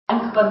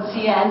thank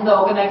Bansi and the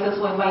organizers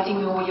for inviting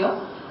me over here.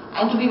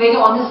 And to be very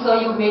honest, sir,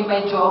 you've made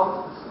my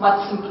job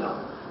much simpler.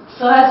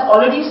 Sir has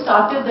already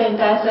started the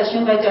entire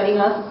session by telling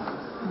us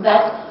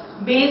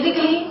that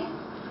basically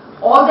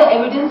all the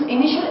evidence,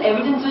 initial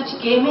evidence which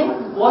came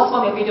in was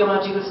from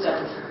epidemiological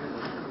studies.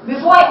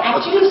 Before I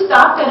actually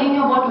start telling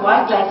you about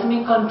why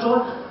glycemic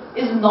control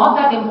is not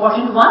that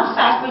important, one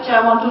fact which I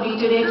want to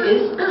reiterate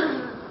is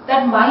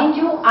that, mind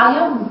you, I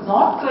am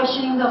not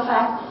questioning the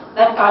fact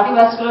that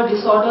cardiovascular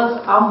disorders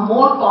are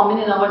more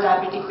common in our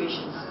diabetic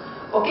patients.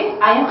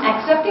 Okay, I am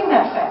accepting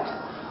that fact.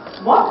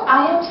 What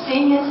I am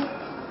saying is,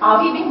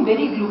 are we being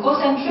very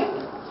glucocentric?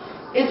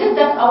 Is it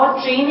that our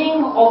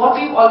training or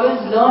what we've always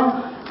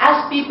learned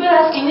as people,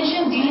 as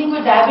clinicians dealing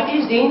with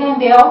diabetes day in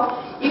and day out,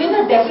 even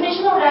the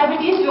definition of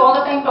diabetes, we're all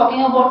the time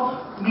talking about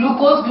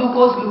glucose,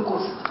 glucose,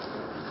 glucose.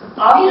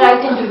 Are we right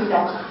in doing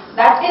that?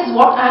 That is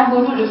what I am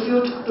going to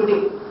refute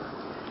today.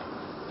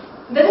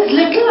 There is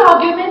little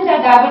argument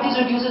that diabetes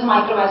reduces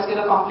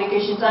microvascular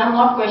complications. I am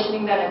not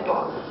questioning that at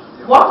all.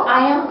 What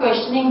I am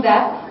questioning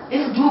that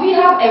is, do we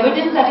have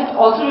evidence that it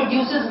also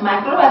reduces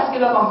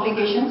macrovascular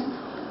complications?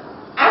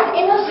 And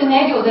in a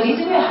scenario, the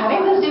reason we are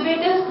having this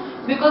debate is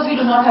because we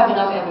do not have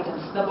enough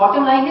evidence. The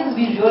bottom line is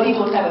we really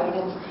don't have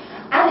evidence.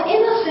 And in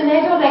a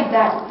scenario like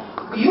that,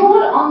 you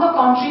are on the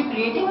contrary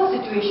creating a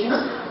situation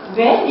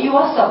where you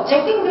are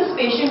subjecting this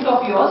patient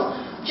of yours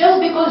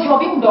just because you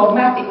are being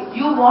dogmatic.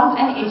 You want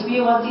an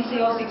HbA1c say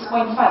of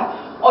 6.5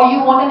 or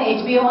you want an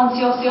HbA1c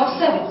of say of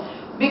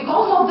 7.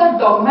 Because of that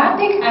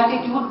dogmatic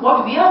attitude,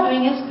 what we are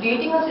doing is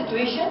creating a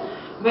situation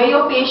where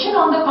your patient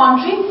on the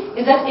contrary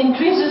is at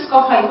increased risk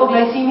of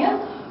hypoglycemia,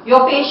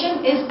 your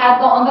patient is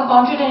on the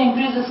contrary at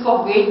increased risk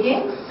of weight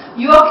gain.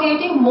 You are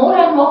creating more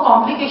and more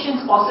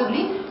complications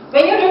possibly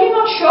when you're really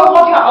not sure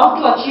what you're out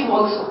to achieve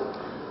also.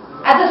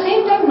 At the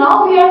same time,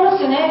 now we are in a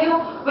scenario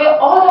where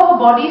all our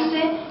bodies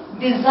say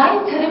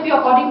design therapy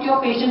according to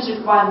your patient's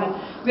requirement.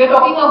 We are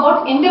talking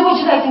about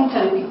individualizing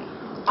therapy.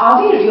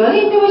 Are we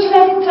really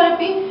individualizing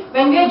therapy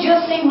when we are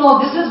just saying, no,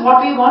 this is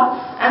what we want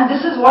and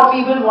this is what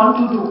we will want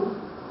to do?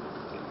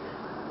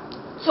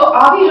 So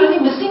are we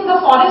really missing the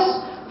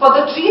forest for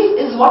the trees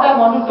is what I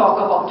want to talk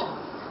about.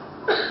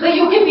 The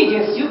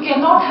UKPDS, you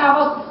cannot have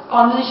a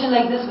conversation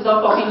like this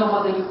without talking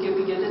about the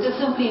UKPDS. It is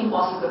simply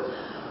impossible.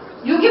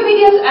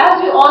 UKPDS,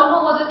 as we all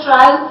know, was a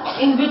trial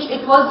in which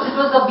it was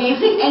the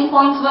basic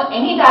endpoints were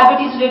any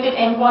diabetes related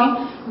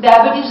endpoint,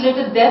 diabetes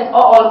related death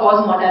or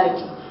all-cause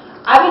mortality.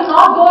 I will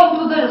not go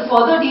into the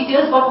further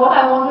details, but what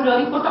I want to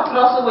really put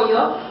across over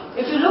here,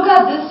 if you look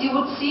at this, you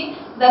would see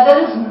that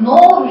there is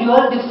no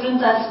real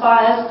difference as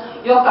far as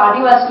your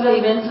cardiovascular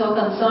events are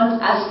concerned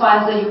as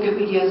far as the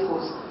UKPDS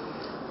goes.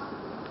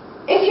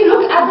 If you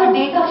look at the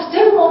data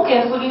still more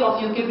carefully of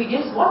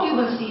UKPDS, what you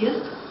will see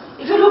is,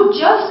 if you look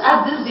just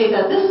at this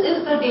data, this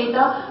is the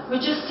data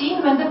which is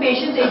seen when the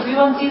patient's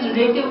HbA1c is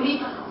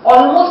relatively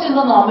almost in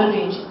the normal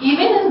range.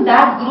 Even in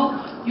that group,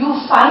 you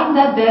find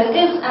that there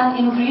is an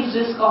increased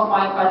risk of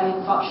myocardial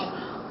infarction.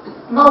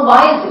 Now,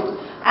 why is it?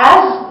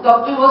 As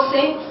doctor was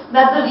saying,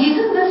 that the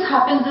reason this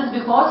happens is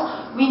because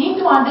we need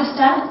to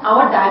understand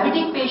our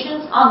diabetic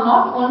patients are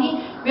not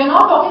only, we are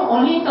not talking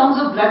only in terms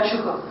of blood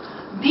sugar.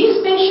 These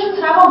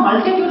patients have a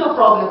multitude of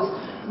problems.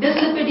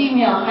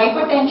 Dyslipidemia,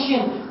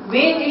 hypertension,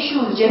 weight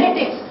issues,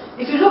 genetics.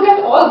 If you look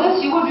at all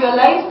this, you would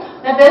realize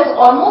that there is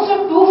almost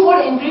a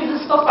twofold increased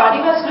risk of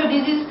cardiovascular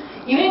disease,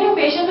 even in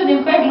patients with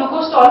impaired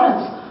glucose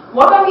tolerance.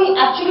 What are we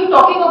actually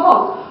talking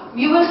about?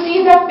 You will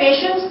see that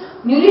patients,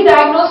 newly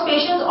diagnosed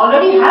patients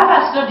already have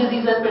vascular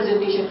disease as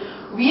presentation.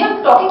 We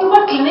are talking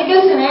about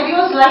clinical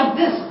scenarios like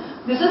this.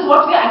 This is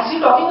what we are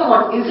actually talking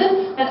about. Is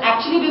it that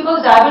actually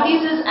because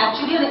diabetes is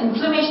actually an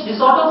inflammation,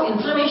 disorder of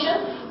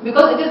inflammation,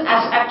 because it is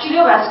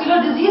actually a vascular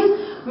disease,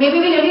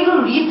 maybe we really need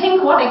to rethink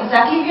what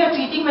exactly we are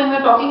treating when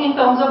we are talking in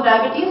terms of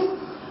diabetes?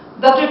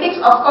 The critics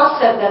of course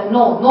said that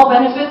no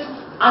benefits,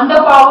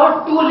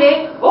 underpowered, too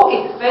late.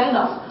 Okay, fair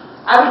enough.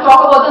 I will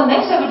talk about the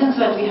next evidence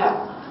that we have.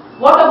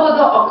 What about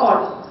the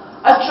ACCORD?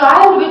 A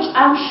trial which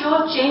I am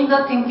sure changed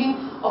the thinking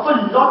of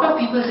a lot of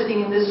people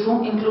sitting in this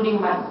room, including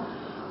mine.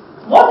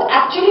 What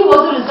actually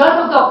was the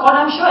result of the ACCORD?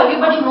 I am sure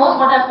everybody knows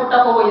what I have put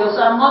up over here,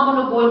 so I am not going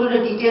to go into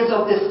the details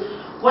of this.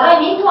 What I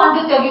need to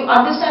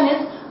understand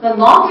is the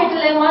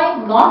non-fatal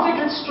MI,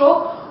 non-fatal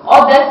stroke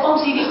or death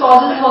from CV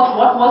causes of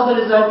what was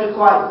the result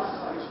required.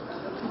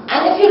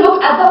 And if you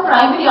look at the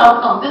primary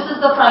outcome, this is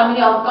the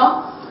primary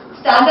outcome.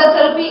 Standard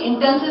therapy,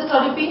 intensive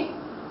therapy,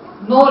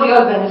 no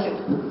real benefit.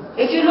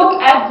 If you look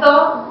at the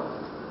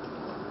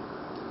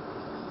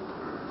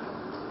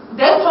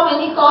death from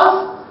any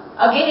cause,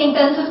 again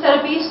intensive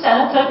therapy,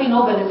 standard therapy,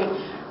 no benefit.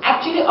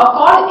 Actually,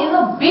 ACCORD in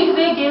a big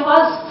way gave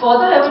us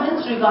further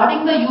evidence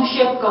regarding the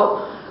U-shaped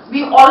curve.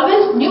 We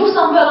always knew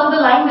somewhere along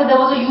the line that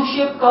there was a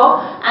U-shaped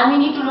curve and we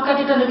need to look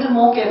at it a little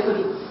more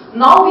carefully.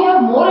 Now we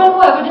have more and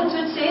more evidence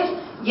which says,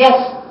 yes,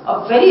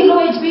 a very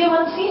low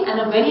HbA1c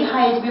and a very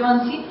high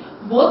HbA1c,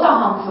 both are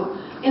harmful.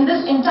 In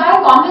this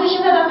entire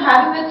conversation that I am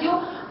having with you,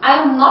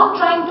 I am not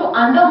trying to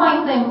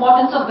undermine the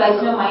importance of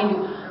glycemia, mind you.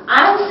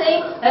 I am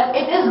saying that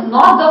it is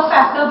not the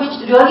factor which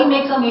really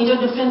makes a major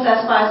difference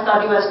as far as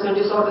cardiovascular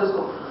disorders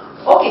go.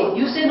 Okay,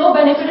 you say no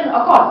benefit in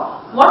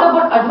accord. What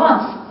about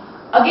advance?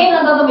 Again,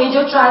 another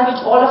major trial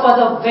which all of us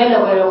are well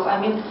aware of. I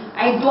mean,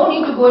 I don't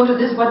need to go into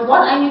this, but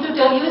what I need to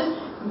tell you is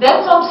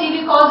death from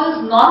CV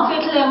causes,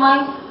 non-fatal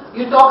MI.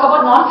 You talk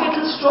about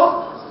non-fatal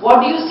stroke. What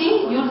do you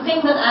see? You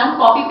think that I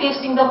am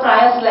copy-pasting the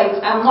prior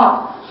slides. I am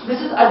not. This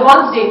is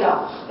advanced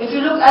data. If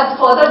you look at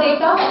further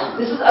data,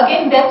 this is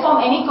again death from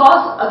any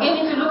cause.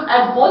 Again, if you look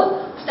at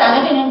both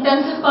standard and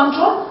intensive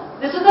control,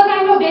 this is the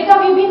kind of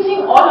data we've been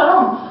seeing all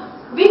around.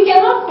 We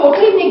cannot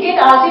totally negate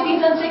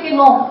RCTs and say, okay,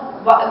 no,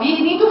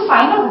 we need to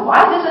find out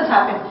why this has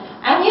happened.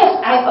 And yes,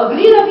 I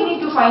agree that we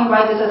need to find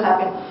why this has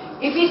happened.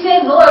 If we say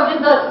no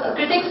evidence, the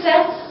critics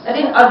said that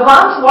in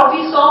advance what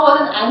we saw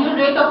was an annual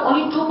rate of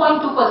only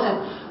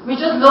 2.2%, which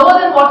was lower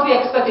than what we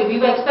expected.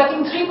 We were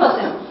expecting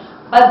 3%.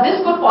 But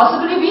this could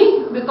possibly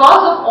be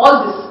because of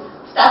all this.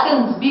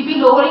 Statins,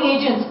 BP lowering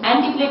agents,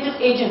 antiplatelet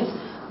agents.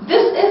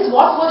 This is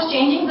what was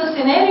changing the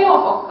scenario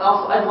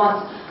of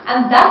advance.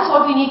 And that's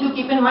what we need to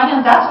keep in mind,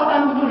 and that's what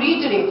I'm going to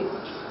reiterate.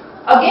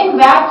 Again,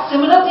 VADT,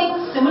 similar things,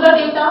 similar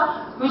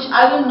data, which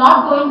I will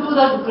not go into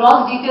the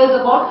gross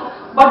details about.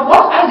 But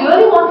what I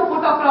really want to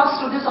put across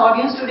to this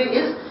audience today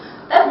is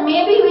that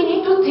maybe we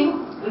need to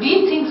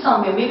rethink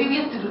somewhere. Maybe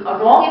we are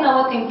wrong in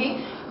our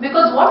thinking,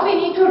 because what we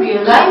need to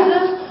realize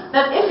is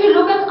that if you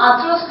look at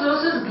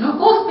atherosclerosis,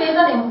 glucose plays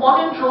an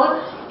important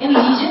role in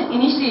lesion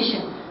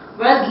initiation,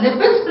 whereas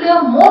lipids play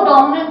a more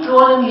dominant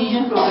role in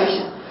lesion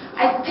progression.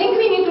 I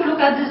think we need to look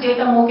at this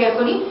data more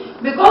carefully,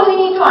 because we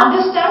need to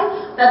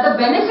understand that the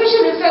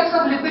beneficial effects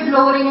of lipid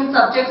lowering in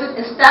subjects with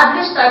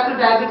established type 2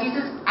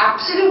 diabetes is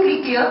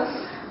absolutely clear,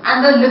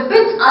 and the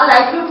lipids are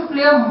likely to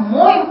play a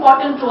more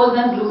important role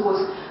than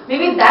glucose.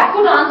 Maybe that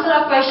could answer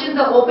our question,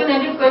 the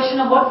open-ended question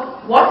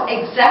about what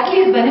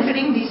exactly is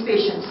benefiting these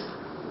patients.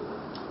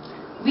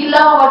 We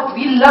love our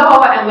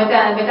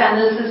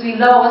meta-analysis, we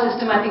love our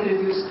systematic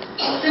reviews.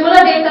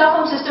 Similar data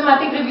from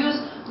systematic reviews,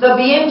 the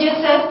BMJ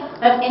said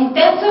that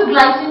intensive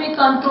glycemic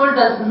control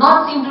does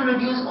not seem to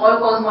reduce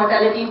all-cause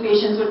mortality in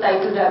patients with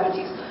type 2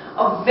 diabetes.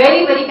 A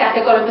very, very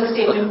categorical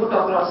statement put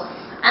across.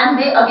 And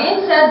they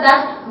again said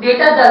that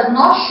data does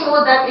not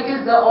show that it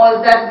is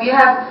that we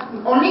have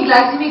only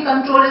glycemic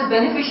control is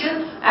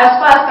beneficial as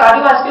far as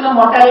cardiovascular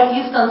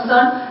mortality is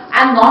concerned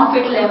and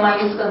non-fatal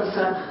MI is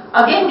concerned.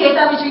 Again,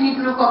 data which we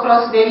need to look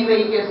across very,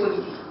 very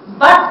carefully.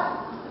 But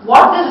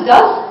what this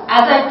does,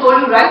 as I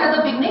told you right at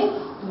the beginning,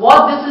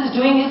 what this is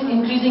doing is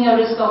increasing your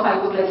risk of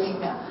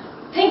hypoglycemia.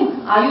 Think,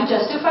 are you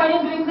justified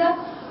in doing that?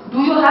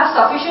 Do you have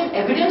sufficient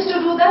evidence to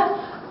do that?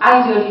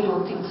 I really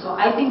don't think so.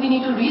 I think we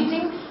need to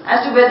rethink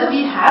as to whether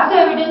we have the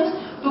evidence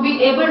to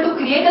be able to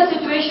create a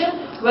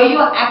situation where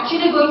you are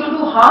actually going to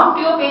do harm to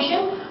your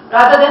patient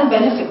rather than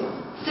benefit.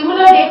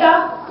 Similar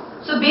data.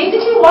 So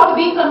basically what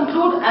we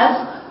conclude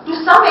as, to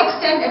some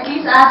extent at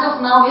least as of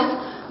now, is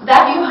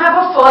that you have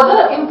a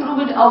further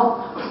improvement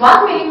of 1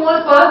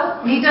 millimole per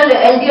liter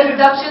LDL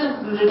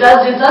reduction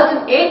results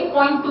in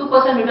 8.2%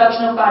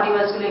 reduction of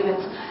cardiovascular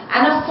events,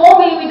 and a 4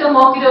 millimeter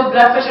mercury of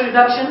blood pressure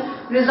reduction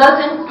results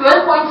in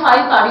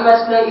 12.5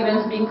 cardiovascular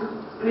events being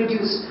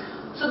reduced.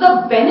 So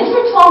the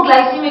benefit from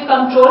glycemic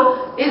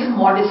control is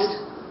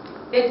modest.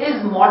 It is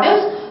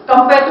modest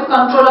compared to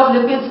control of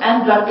lipids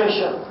and blood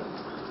pressure.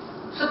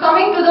 So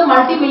coming to the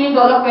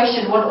multi-million-dollar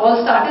question, what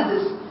all started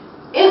this?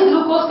 Is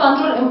glucose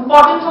control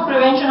important for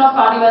prevention of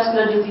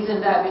cardiovascular disease and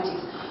diabetes?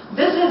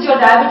 This is your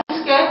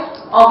Diabetes Care,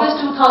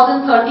 August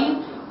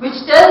 2013, which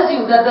tells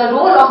you that the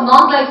role of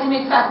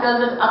non-glycemic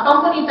factors that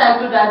accompany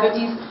type 2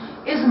 diabetes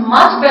is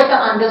much better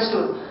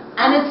understood,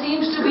 and it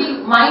seems to be,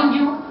 mind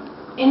you,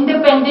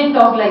 independent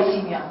of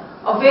glycemia.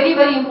 A very,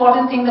 very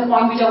important thing, the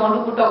point which I want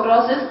to put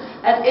across is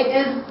that it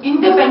is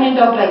independent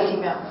of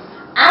glycemia.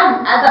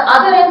 And at the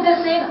other end they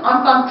say,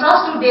 on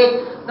contrast to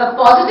date, the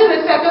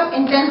positive effect of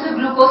intensive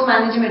glucose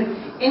management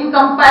in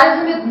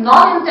comparison with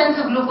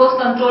non-intensive glucose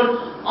control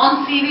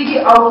on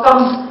CVD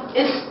outcomes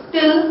is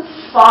still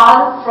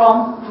far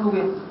from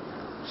proven.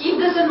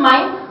 Keep this in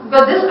mind,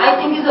 because this I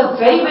think is a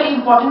very, very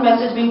important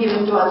message being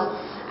given to us.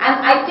 And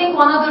I think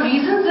one of the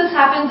reasons this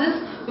happens is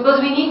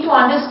because we need to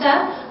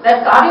understand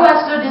that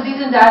cardiovascular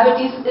disease and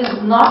diabetes is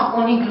not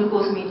only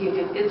glucose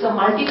mediated. It's a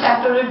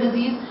multifactorial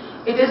disease.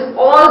 It is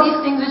all these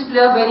things which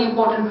play a very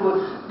important role.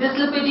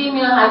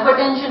 Dyslipidemia,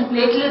 hypertension,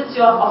 platelets,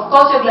 of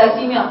course your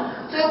glycemia.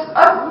 So it's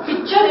a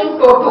picture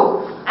in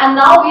toto. And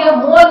now we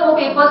have more and more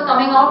papers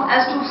coming out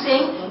as to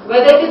saying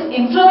whether it is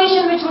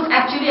inflammation which would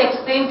actually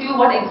explain to you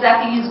what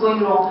exactly is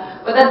going wrong.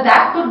 Whether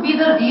that could be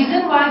the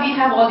reason why we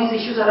have all these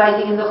issues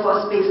arising in the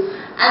first place.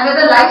 And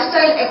whether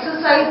lifestyle,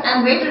 exercise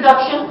and weight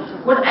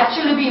reduction would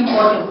actually be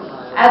important.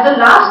 As the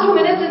last 2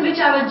 minutes in which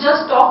I will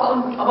just talk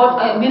about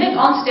a minute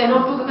on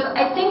Steno 2, because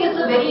I think it's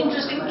a very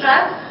interesting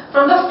track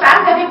from the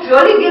fact that it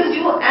really gives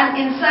you an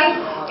insight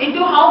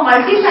into how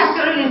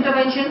multifactorial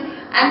intervention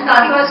and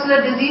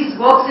cardiovascular disease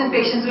works in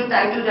patients with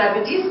type 2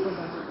 diabetes.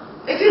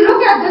 If you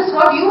look at this,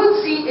 what you would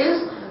see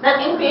is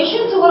that in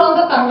patients who are on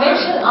the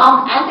conventional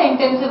arm and the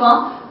intensive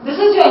arm, this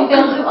is your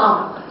intensive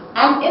arm.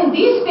 And in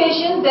these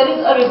patients, there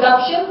is a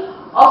reduction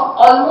of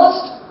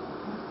almost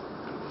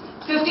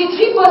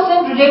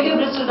 53% relative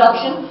risk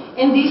reduction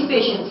in these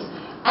patients.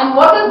 And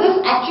what does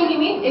this actually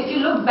mean? If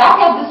you look back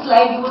at this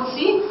slide, you would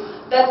see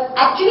that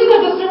actually the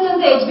difference in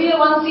the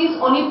HbA1c is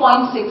only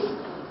 0.6.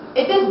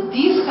 It is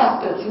these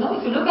factors,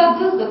 if you look at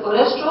this, the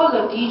cholesterol,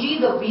 the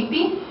TG, the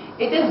BP,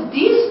 it is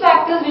these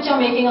factors which are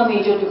making a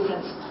major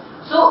difference.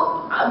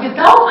 So,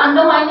 without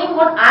undermining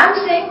what I am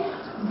saying,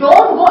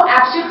 don't go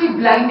absolutely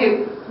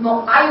blinded.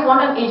 No, I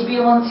want an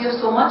HbA1c of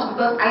so much,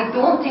 because I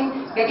don't think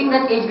getting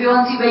that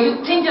HbA1c where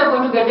you think you are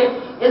going to get it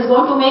is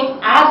going to make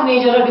as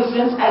major a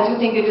difference as you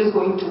think it is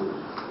going to.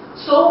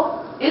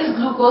 So, is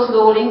glucose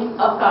lowering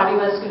a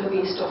cardiovascular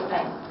waste of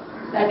time?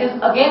 That is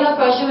again a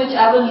question which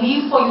I will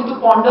leave for you to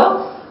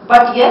ponder.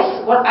 But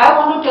yes, what I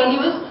want to tell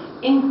you is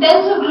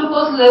intensive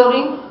glucose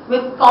lowering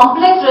with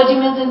complex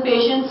regimens in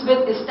patients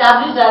with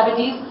established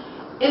diabetes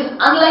is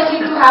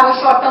unlikely to have a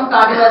short-term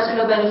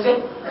cardiovascular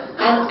benefit,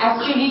 and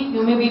actually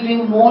you may be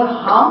doing more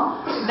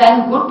harm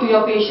than good to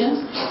your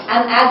patients.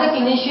 And as a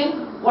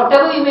clinician,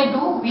 whatever we may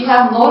do, we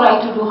have no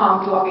right to do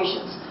harm to our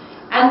patients.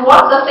 And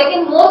what the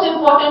second most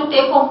important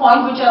take-home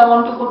point which I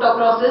want to put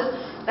across is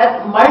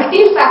that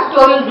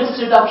multifactorial risk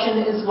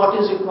reduction is what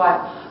is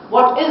required.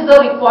 What is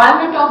the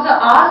requirement of the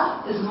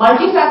R is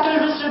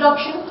multifactorial risk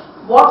reduction.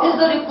 What is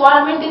the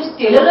requirement is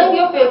tailoring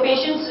your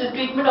patient's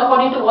treatment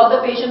according to what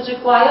the patients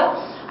require.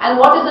 And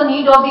what is the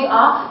need of the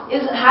R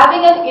is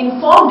having an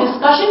informed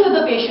discussion with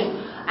the patient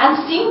and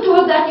seeing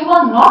to it that you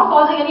are not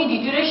causing any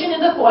deterioration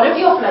in the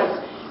quality of life.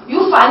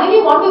 You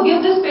finally want to give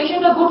this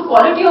patient a good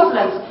quality of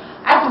life.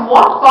 At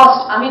what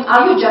cost? I mean,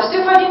 are you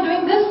justified in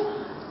doing this?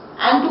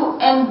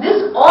 And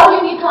this all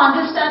you need to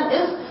understand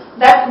is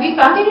that we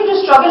continue to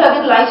struggle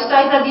against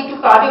lifestyles that lead to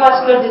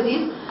cardiovascular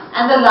disease,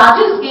 and the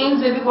largest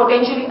gains may be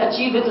potentially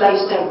achieved with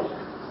lifestyle.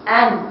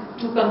 And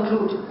to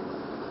conclude,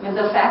 when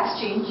the facts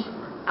change,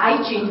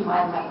 I change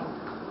my mind.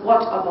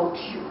 What about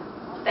you?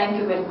 Thank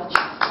you very much.